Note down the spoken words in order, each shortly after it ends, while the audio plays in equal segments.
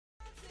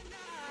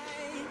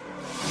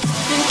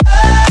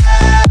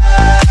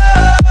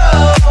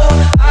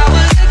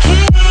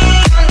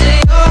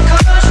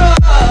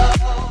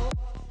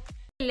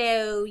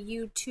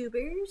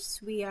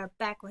gamers, we are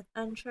back with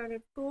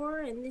Uncharted 4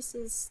 and this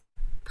is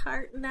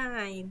part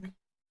 9.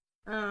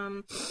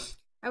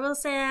 I will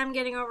say I'm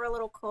getting over a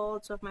little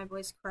cold, so if my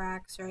voice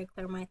cracks or I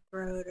clear my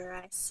throat or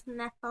I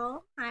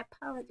sniffle, I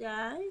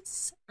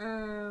apologize.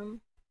 I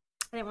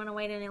didn't want to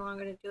wait any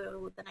longer to do it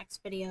with the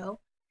next video.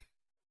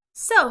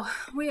 So,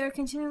 we are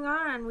continuing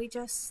on. We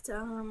just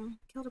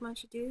killed a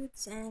bunch of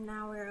dudes and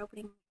now we're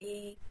opening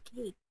a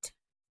gate.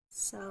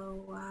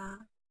 So,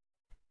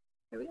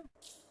 here we go.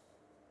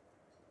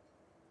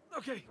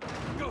 Okay,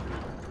 go.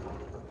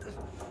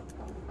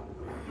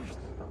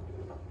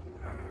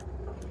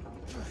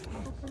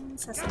 Open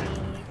sesame.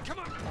 Come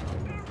on.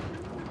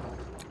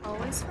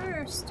 Always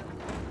first.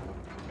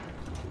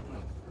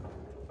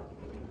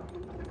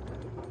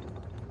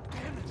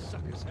 Man, that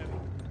sucker's heavy.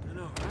 I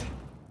know, right?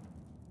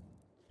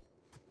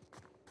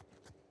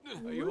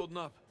 Are you holding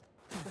up?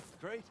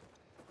 Great.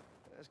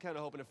 I was kind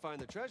of hoping to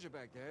find the treasure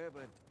back there,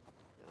 but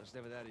it's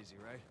never that easy,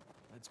 right?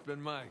 That's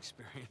been my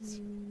experience.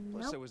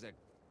 Plus, Nope. there was that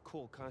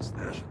cool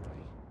constellation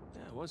thing.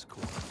 Yeah, it was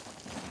cool.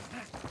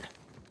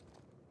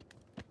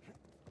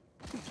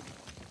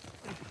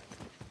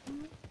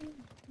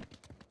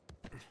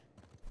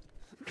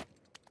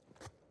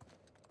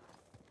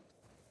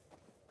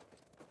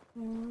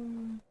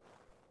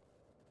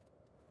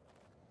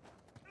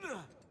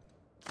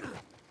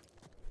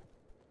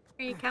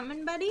 Are you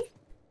coming, buddy?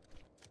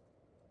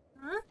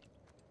 Huh?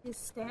 He's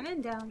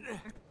standing down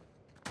there.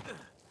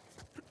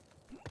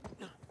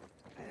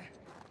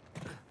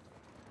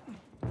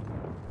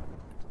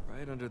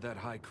 Right under that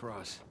high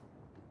cross.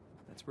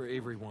 That's where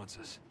Avery wants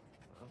us.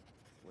 Well,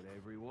 what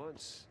Avery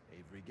wants,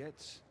 Avery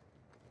gets.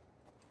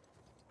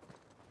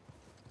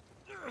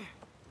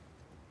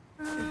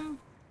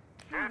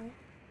 Alright.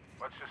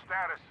 What's your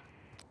status?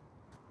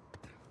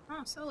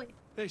 Oh, Sully.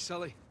 Hey,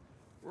 Sully.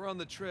 We're on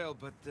the trail,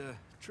 but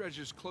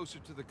treasure's closer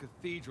to the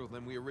cathedral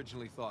than we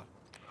originally thought.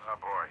 Oh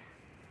boy.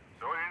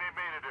 So what do you need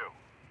me to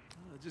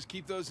do? Just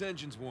keep those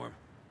engines warm.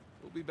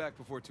 We'll be back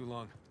before too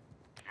long.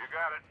 You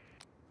got it.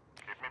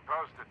 Keep me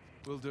posted.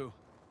 Will do.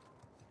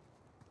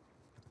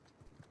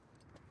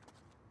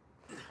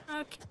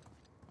 Okay.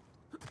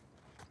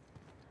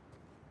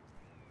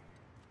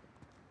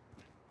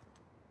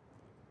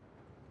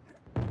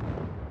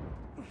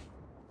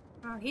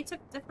 Oh, he took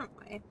a different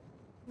way.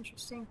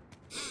 Interesting.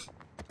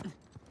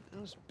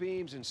 Those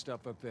beams and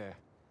stuff up there.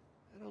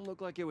 They don't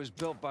look like it was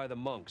built by the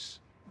monks.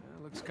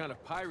 Looks kind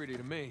of piratey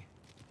to me.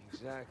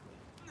 Exactly.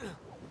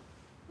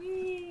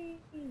 Whee!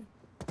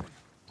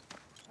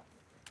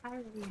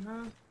 Piratey,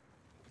 huh?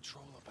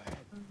 Patrol up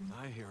ahead.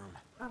 I hear him.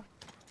 Oh.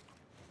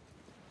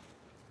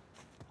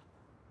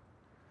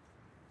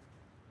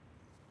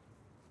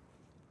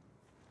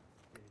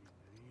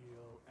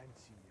 Real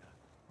Antia.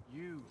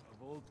 You,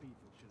 of all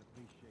people, should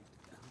appreciate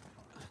the damn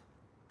fun.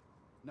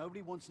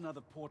 Nobody wants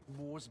another Port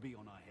Moresby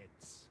on our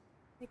heads.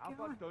 Hey, How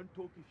go on. about don't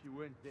talk if you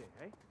weren't there,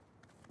 eh?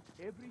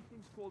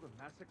 Everything's called a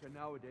massacre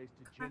nowadays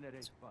to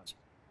generate fun.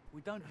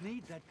 We don't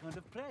need that kind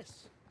of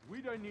press.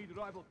 We don't need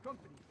rival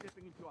companies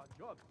stepping into our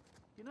jobs.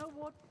 You know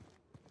what?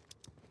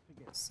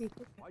 Forget it.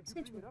 Secret Why'd you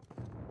passage. bring it up?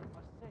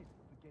 I said,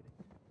 forget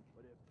it.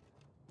 Whatever.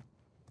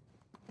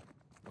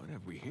 What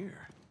have we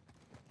here?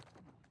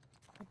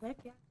 I bet,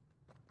 yeah.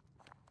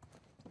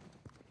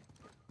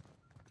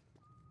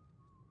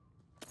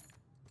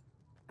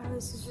 Oh,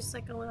 this is just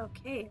like a little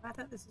cave. I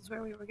thought this is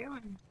where we were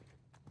going.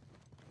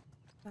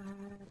 But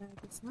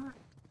I guess not.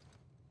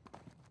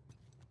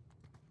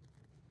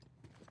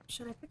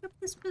 Should I pick up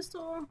this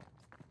pistol?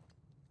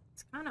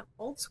 It's kind of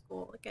old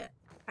school. Look at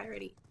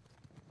piratey.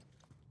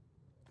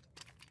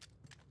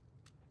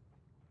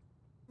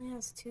 It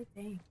has two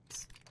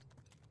things.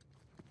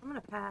 I'm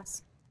gonna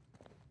pass.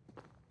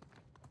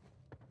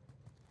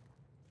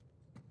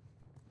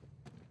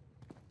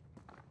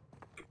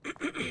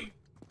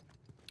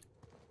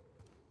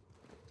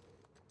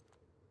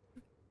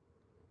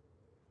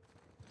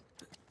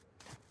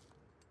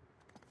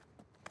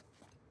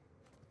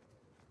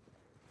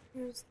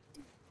 Here's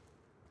the...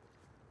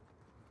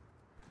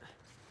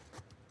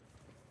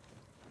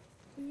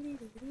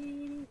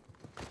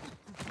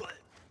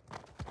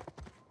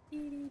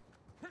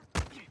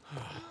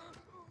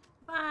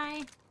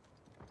 Bye.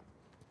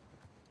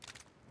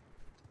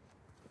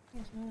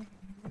 There's one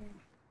over here.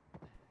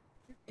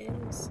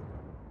 There is.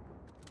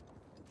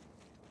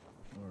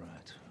 All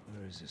right,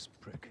 where is this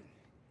prick?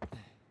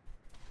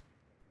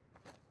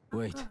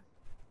 Wait. God.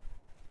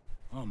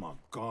 Oh my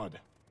god.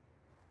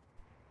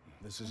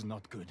 This is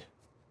not good.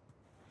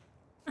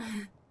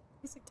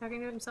 He's like talking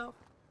to himself.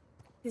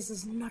 This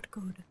is not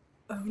good.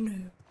 Oh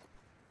no.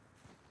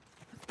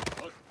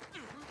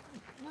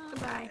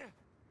 Goodbye.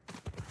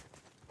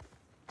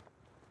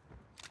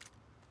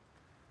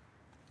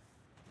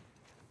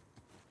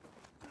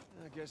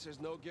 I guess there's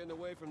no getting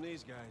away from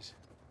these guys.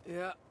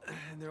 Yeah,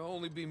 and there'll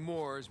only be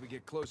more as we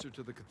get closer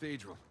to the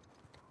cathedral.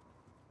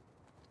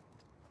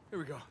 Here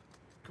we go.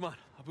 Come on,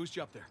 I'll boost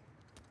you up there.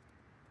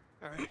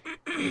 All right.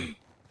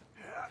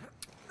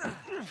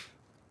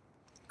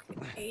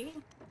 Okay.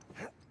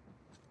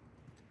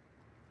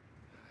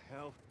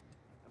 Hell,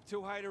 I'm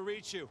too high to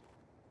reach you.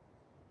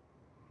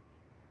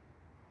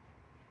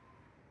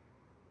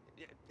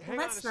 Hang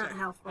Well, on that's a not second.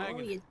 helpful, Hang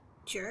on. you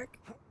jerk.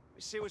 Let me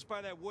see what's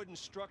by that wooden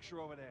structure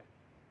over there.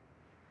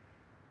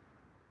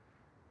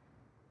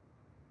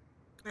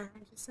 I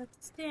just have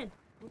to stand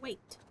and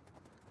wait.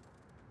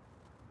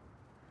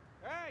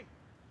 Hey,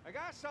 I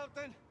got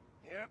something.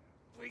 Yep,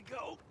 we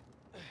go.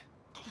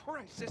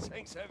 Christ, this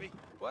thing's heavy.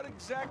 What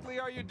exactly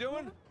are you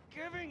doing?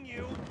 Giving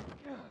you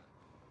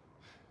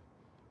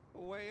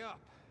a way up.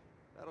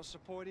 That'll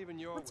support even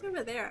your What's weight.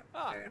 over there?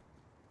 Ah.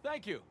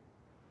 Thank you.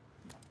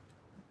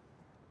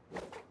 Hey,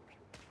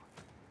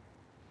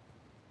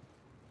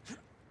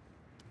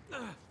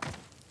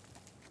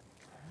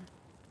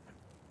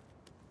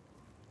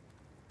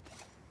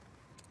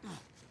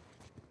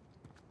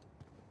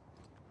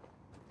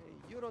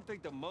 you don't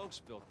think the monks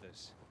built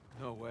this?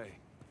 No way.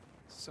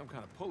 Some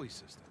kind of pulley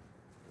system.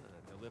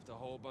 To lift a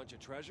whole bunch of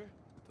treasure?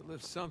 To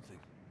lift something.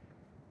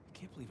 I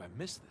can't believe I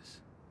missed this.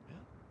 Yeah.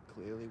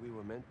 Clearly we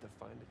were meant to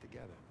find it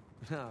together.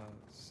 Ah,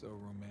 so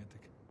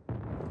romantic.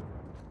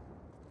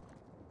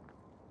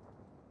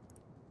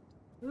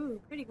 Ooh,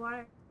 pretty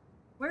water.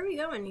 Where are we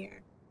going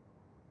here?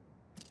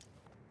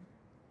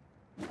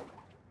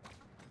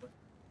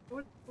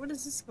 What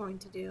is this going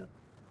to do?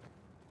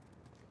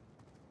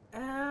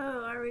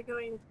 Oh, are we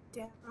going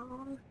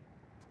down?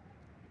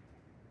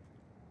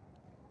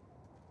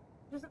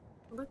 Doesn't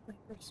look like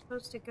we're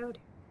supposed to go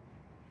down.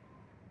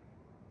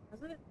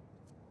 Does it?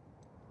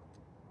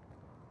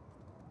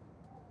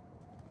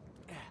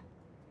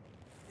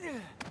 I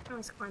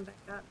always climb back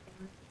up.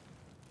 Damn it.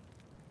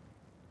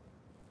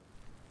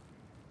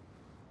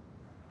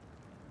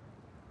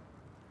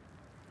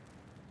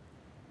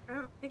 I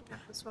don't think that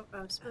was what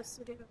I was supposed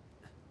to do.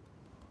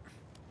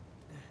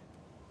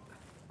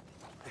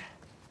 Why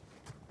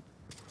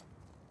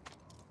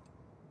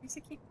does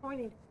it keep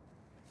pointing?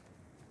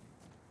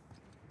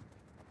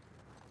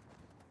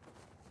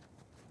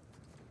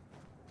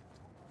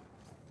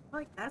 I feel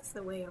like that's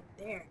the way up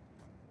there.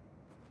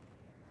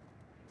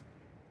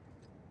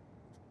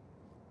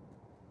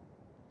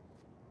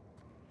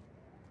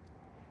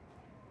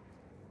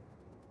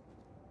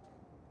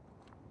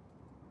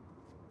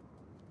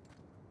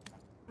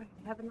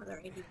 I have another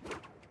idea.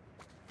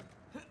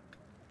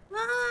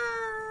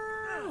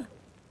 Ah!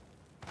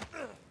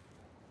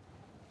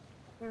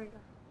 There we go.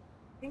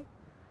 I think.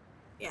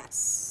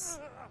 Yes.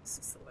 This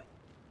is the way.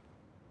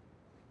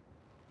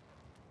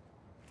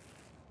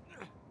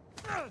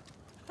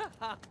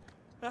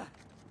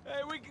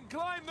 Hey, we can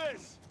climb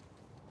this!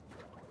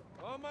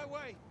 On my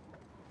way.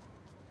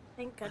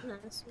 Thank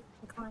goodness we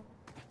can climb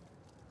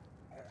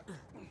it.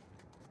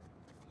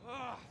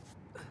 Ah,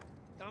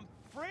 I'm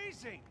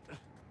freezing.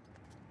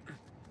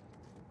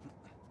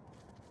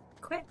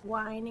 Quit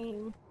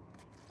whining.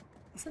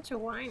 Such a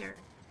whiner.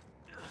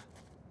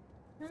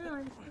 No,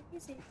 I'm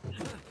crazy.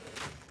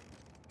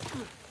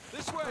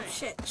 This way! Oh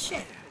shit,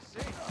 shit. See?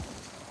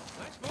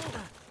 Nice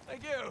move.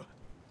 Thank you!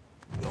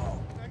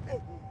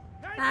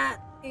 That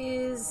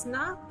is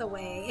not the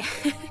way.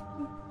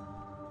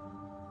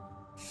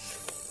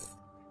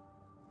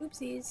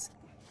 Oopsies.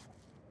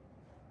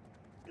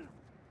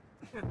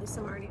 At least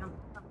I'm already on the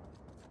top.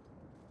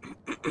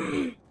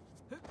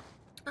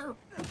 Oh.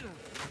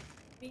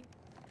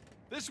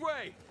 This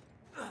way!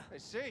 I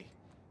see.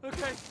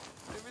 Okay,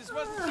 maybe this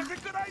wasn't such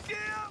a good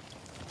idea!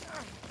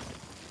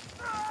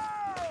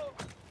 Oh!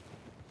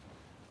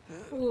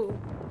 Ooh.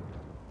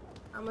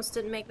 Almost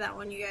didn't make that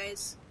one, you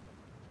guys.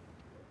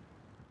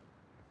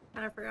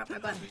 Kinda forgot my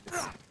buttons.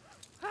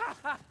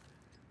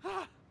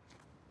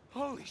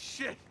 Holy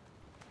shit!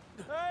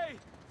 Hey!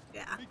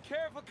 Yeah. Be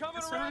careful coming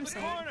That's what around I'm the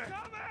saying. corner!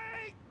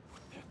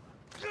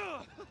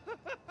 Coming!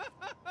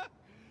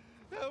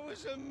 That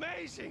was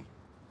amazing.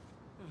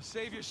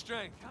 Save your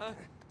strength, huh?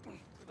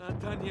 We're not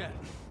done yet.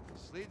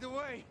 Just lead the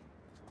way.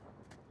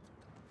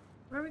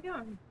 Where are we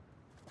going?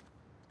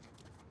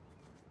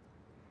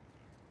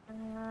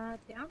 Down?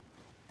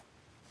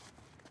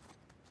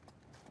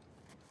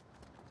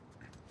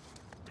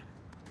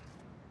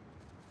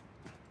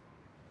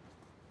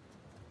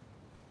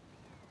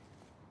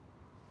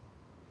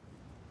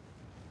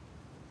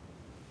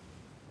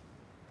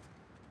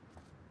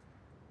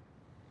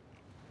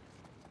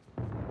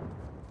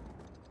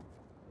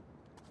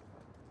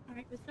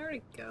 Alright, there's nowhere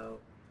to go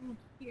in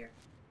here.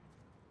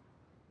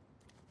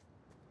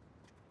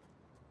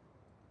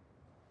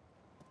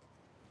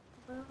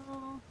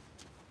 Well,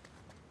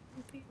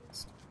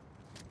 confused.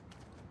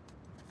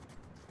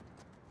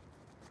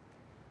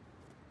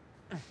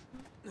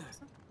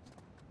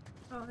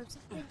 Oh, there's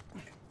something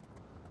there.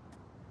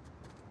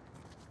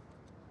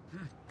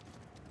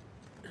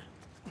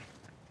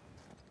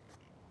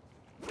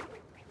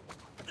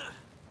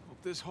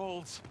 Hope this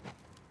holds.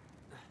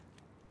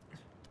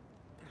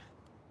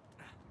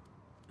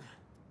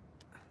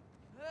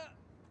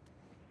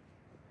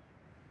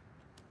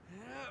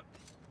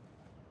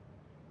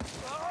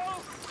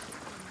 Oh!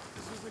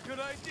 This is a good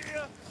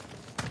idea!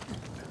 Oh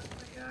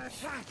my gosh.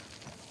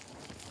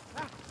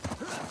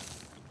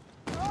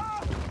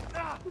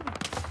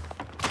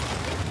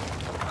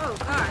 Oh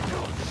god.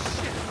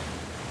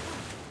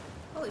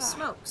 Holy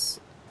smokes.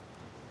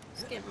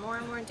 It's getting more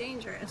and more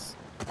dangerous.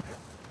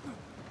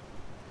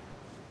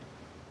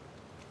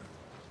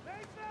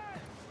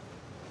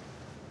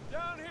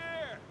 Down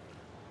here!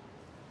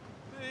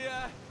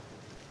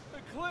 The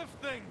cliff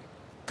thing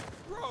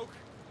broke.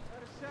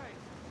 Gotta say,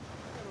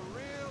 I got a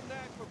real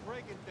knack for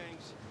breaking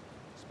things,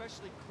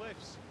 especially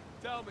cliffs.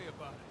 Tell me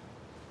about it.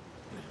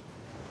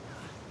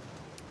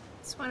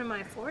 It's one of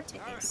my fortes.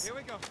 All right, here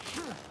we go.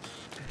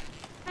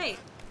 Hey,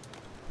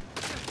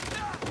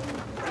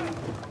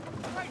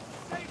 Hey,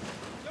 safe.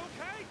 You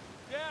okay?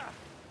 Yeah.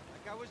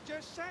 Like I was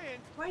just saying.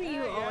 why do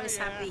you always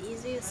have the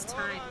easiest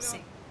Hold time on,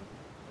 saying?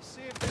 Let's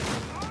see if there's...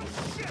 Oh,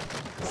 shit!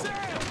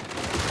 Sam!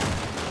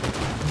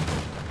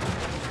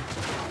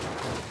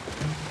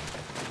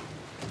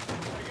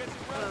 I guess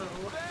it's running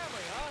in the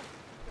family, huh?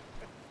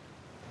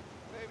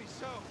 Maybe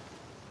so.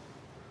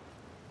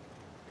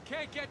 I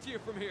can't get to you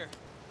from here.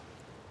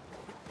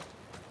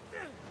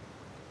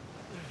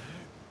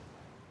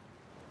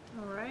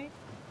 All right.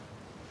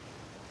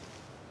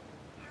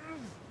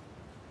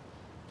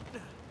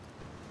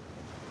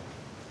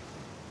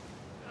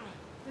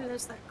 Ooh,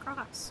 there's that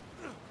cross.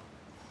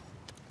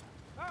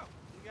 Oh,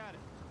 you got it.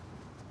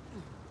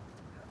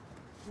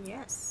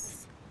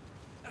 Yes.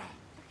 I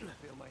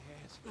feel my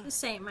hands.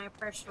 This ain't my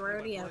first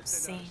rodeo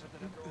scene.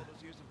 After all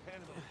those years in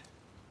Panama.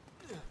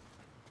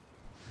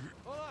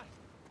 Hold on.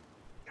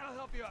 I'll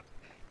help you up.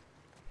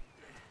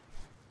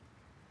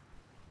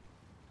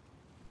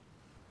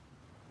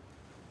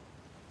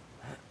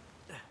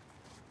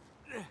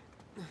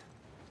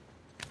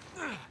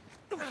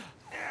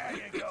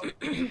 There you go.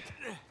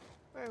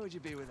 Where would you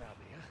be without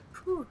me,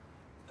 huh? Whew.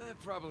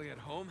 Probably at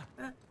home.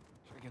 Uh.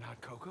 Drinking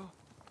hot cocoa?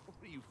 What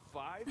are you,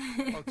 5?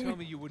 Oh, tell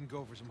me you wouldn't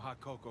go for some hot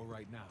cocoa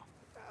right now.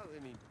 Well, I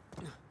mean,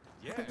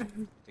 yeah.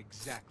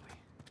 Exactly.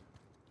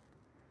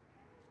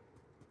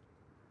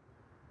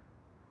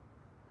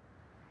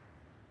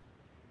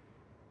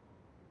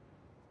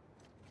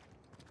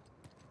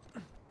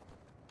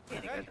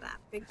 Gotta go to that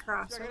big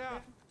cross Check over it there.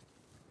 out.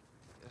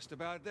 Just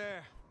about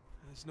there.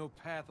 There's no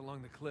path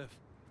along the cliff.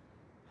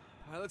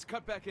 All right, let's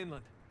cut back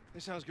inland.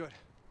 This sounds good.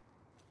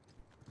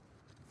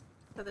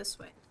 Go this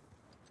way.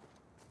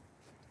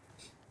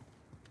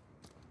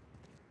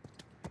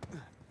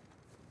 Here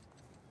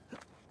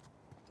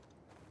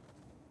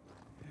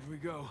we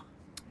go.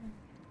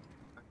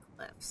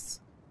 Cliffs.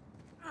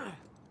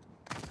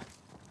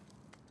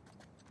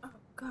 Oh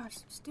gosh,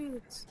 those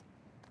dudes.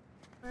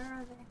 Where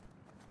are they?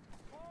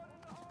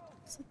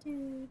 It's the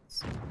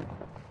dudes.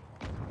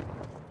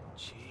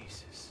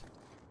 Jesus.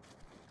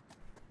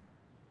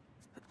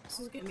 This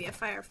is gonna be a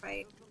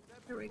firefight.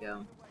 Here we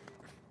go.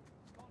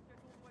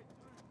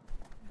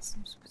 Guess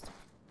I'm supposed to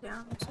go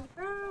down to the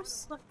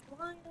grass, left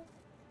line.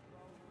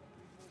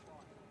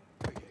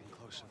 We're getting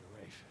close to the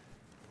reef.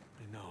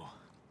 I know.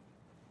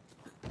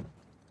 I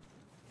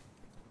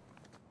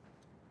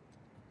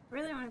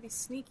really want to be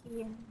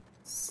sneaky and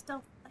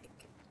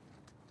stealth-like.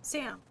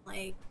 Sam,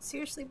 like,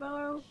 seriously,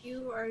 Bo,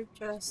 you are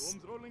just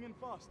Storm's rolling in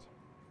fast.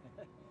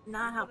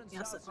 not helping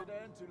us at South all.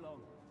 Sudan too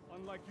long.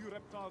 Unlike you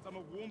reptiles, I'm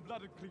a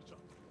warm-blooded creature.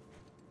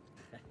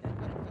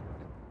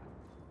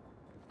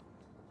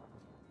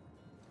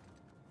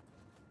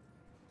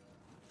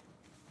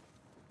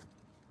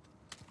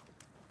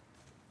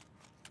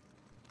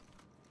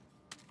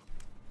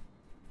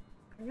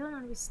 I really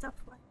want to be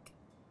stealth-like.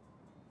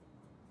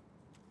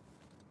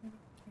 Maybe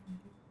I can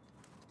do.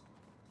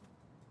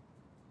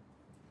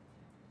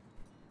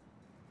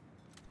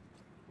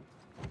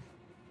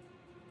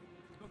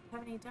 Don't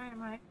have any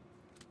dynamite.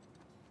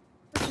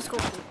 Let's just go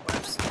full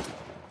force.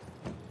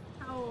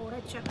 Oh,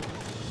 that jump.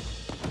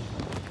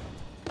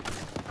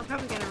 I'm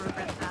probably gonna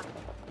regret that.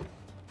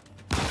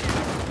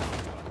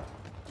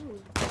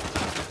 Ooh.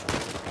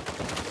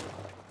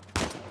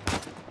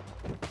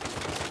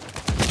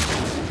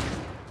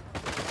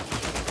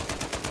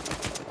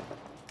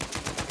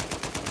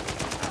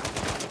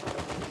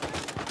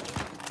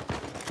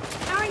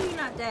 How are you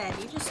not dead?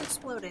 You just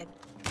exploded.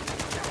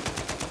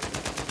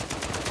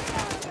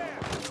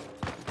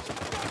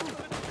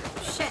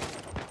 Shit.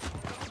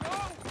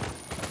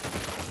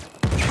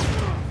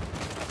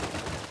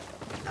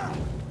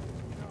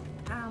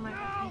 Oh my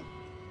god.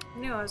 I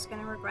knew I was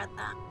gonna regret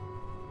that.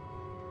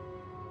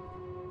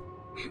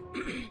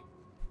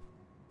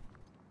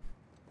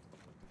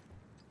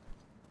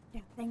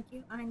 Yeah, thank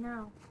you. I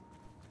know.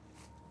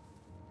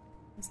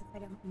 As if I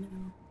don't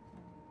know.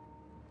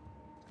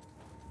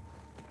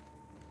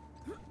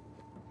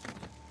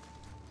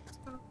 Let's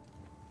go.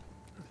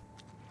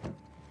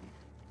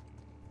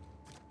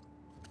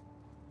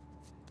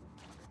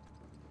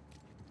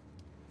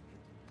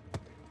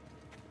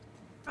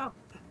 Oh. Oh.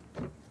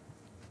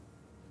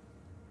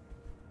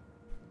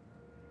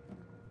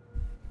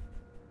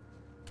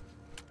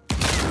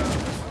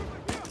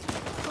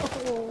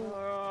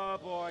 Oh,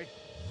 boy.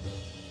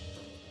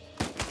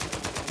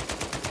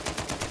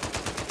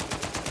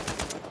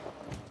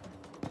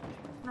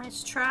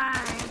 Nice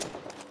try.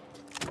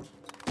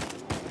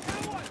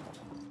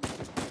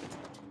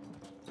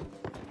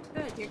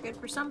 Good, you're good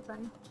for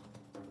something.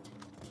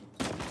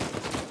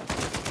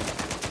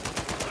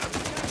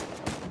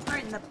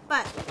 in the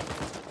butt.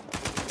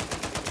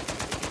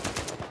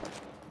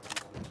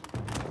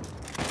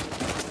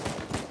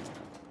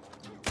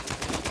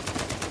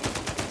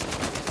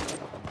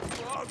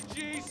 Oh,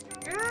 jeez!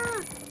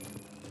 Ah.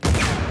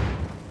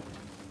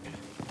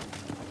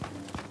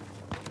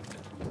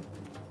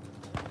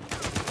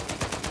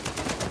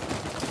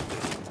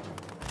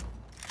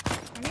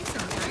 I need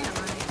some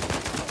dynamite.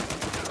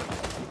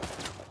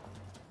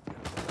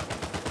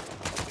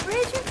 Where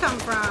did you come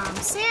from?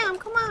 Sam,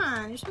 come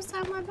on. You're supposed to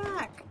have my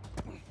back.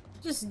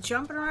 Just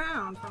jumping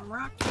around from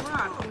rock to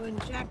rock, doing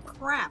jack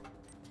crap.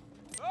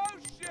 Oh,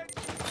 shit!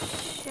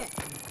 Shit.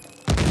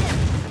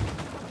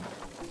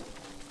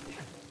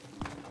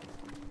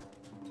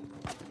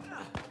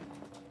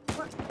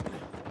 What?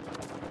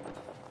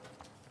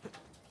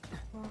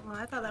 Well,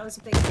 I thought that was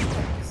a big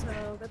hit,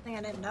 so good thing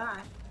I didn't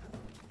die.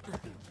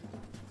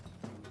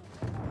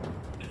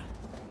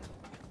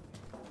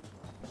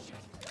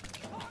 Shit!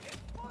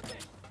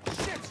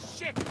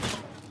 Shit!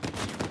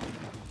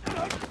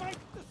 Fight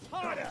this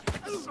harder!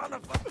 Son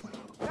of a...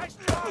 Nice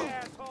try,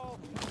 asshole!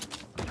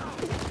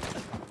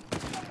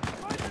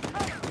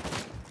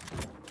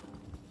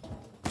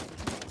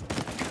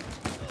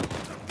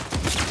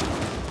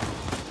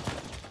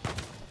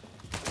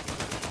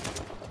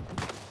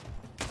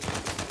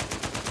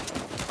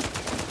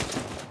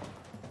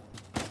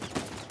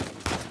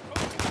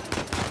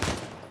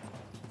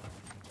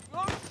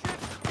 Oh, shit!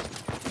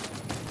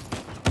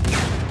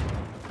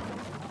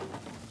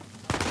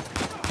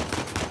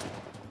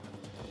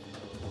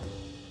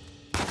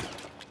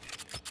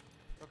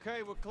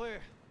 Okay, we're clear.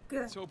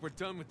 Good. Let's hope we're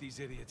done with these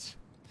idiots.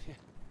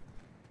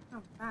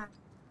 Oh, God.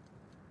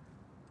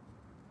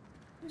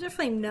 I'm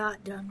definitely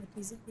not done with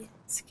these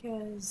idiots,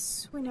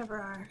 because we never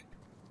are.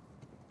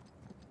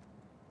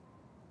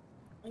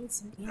 I need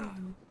some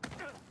ammo.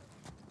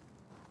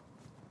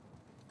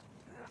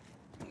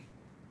 Is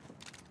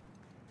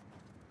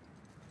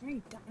there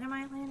any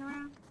dynamite laying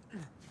around?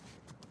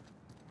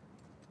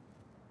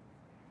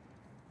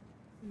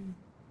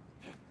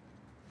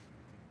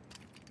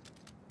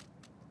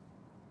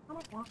 I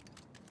don't want.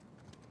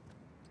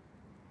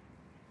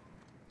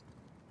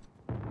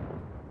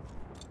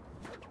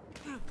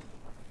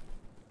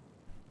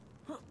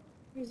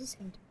 Where's this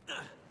going to?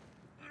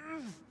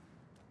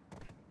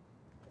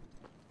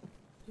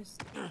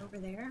 Just over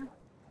there?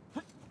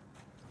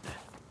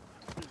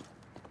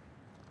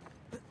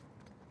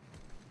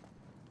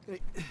 Hey,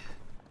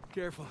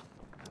 careful.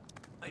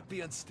 Might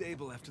be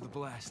unstable after the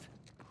blast.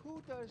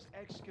 Who does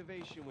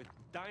excavation with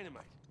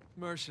dynamite?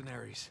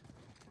 Mercenaries.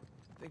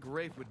 I think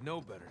Rafe would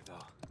know better, though.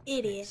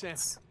 Idiots. Sam,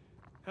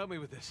 help me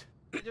with this.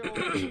 You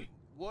know,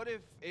 what if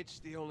it's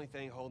the only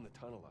thing holding the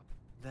tunnel up?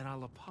 Then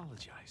I'll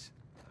apologize.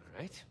 All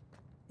right.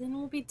 Then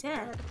we'll be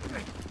dead.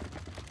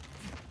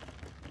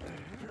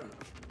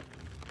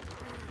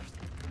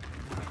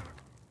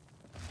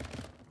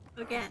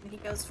 Again, he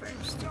goes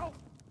first.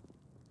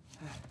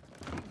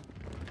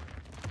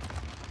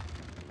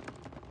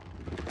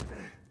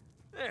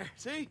 There,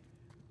 see?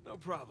 No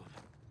problem.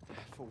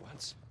 For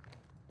once.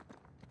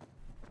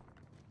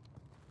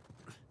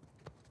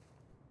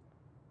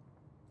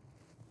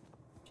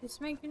 Just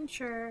making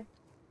sure.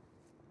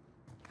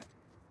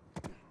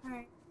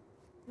 Alright.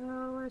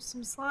 So there's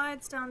some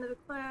slides down to the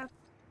cliff.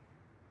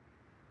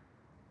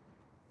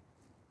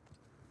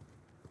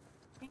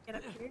 Can't get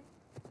up here.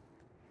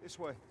 This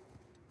way.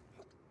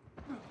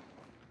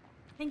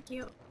 Thank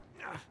you.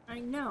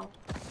 I know.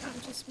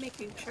 I'm just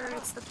making sure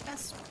it's the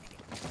best way.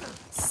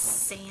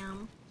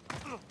 Sam.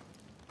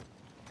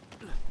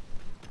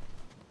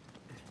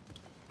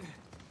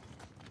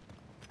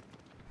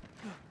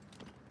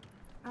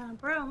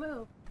 Bro,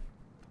 move.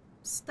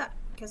 Stuck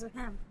because of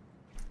him.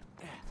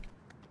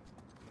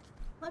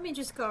 Let me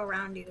just go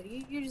around you.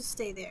 You just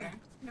stay there.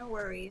 No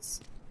worries.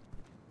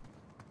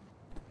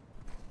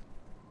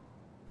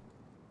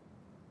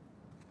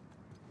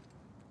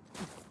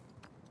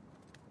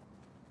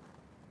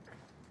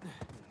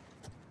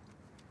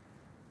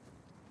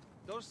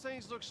 Those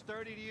things look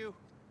sturdy to you?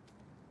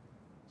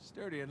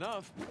 Sturdy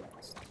enough.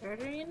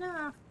 Sturdy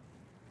enough.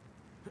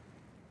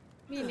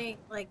 Me and Nate,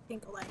 like,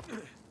 think alike.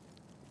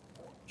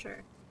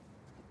 Sure.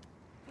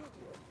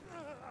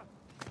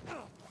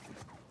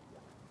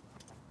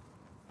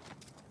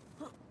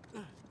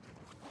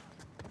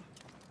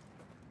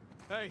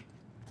 Hey,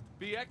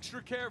 be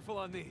extra careful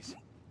on these.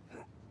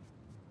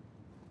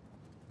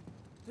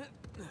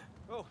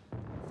 Oh.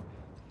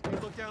 Hey,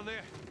 look down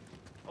there.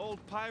 Old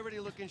piratey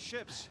looking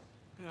ships.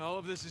 Yeah, all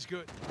of this is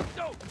good.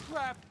 Oh,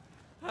 crap!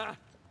 Ah,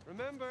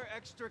 Remember,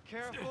 extra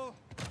careful?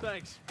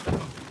 thanks.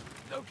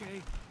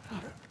 Okay.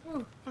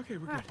 Ooh. Okay,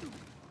 we're good.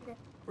 Okay.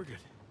 We're good.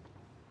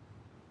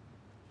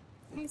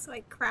 He's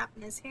like crap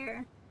in his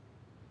hair.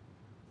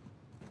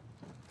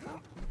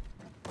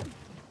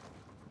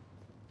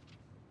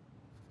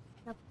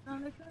 Up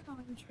on the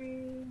growing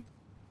tree.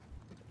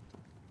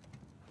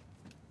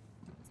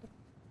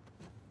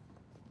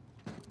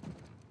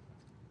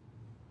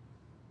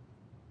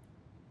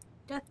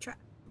 Death trap.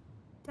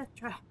 Death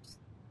traps.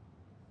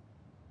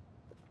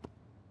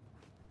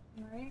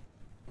 Alright.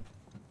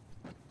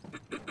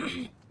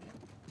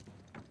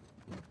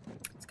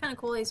 kind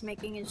of cool. He's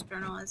making his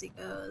journal as he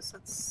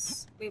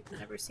goes. We've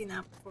never seen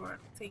that before. I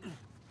don't think in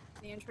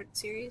the Uncharted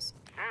series.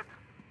 Kid,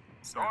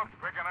 So, dog's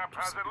picking up.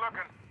 How's it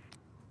looking?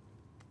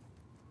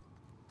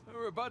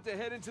 We're about to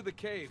head into the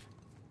cave.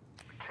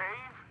 The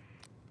cave?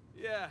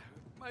 Yeah,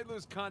 might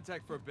lose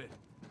contact for a bit.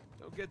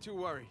 Don't get too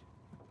worried.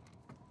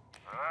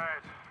 All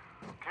right.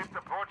 Keep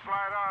the porch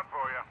light on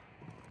for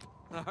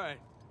you. All right.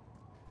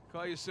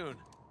 Call you soon.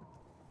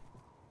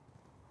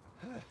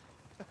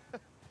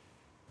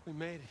 We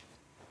made it.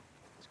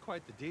 It's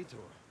quite the detour.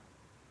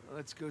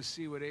 Let's go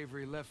see what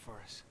Avery left for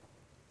us.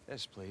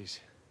 Yes, please.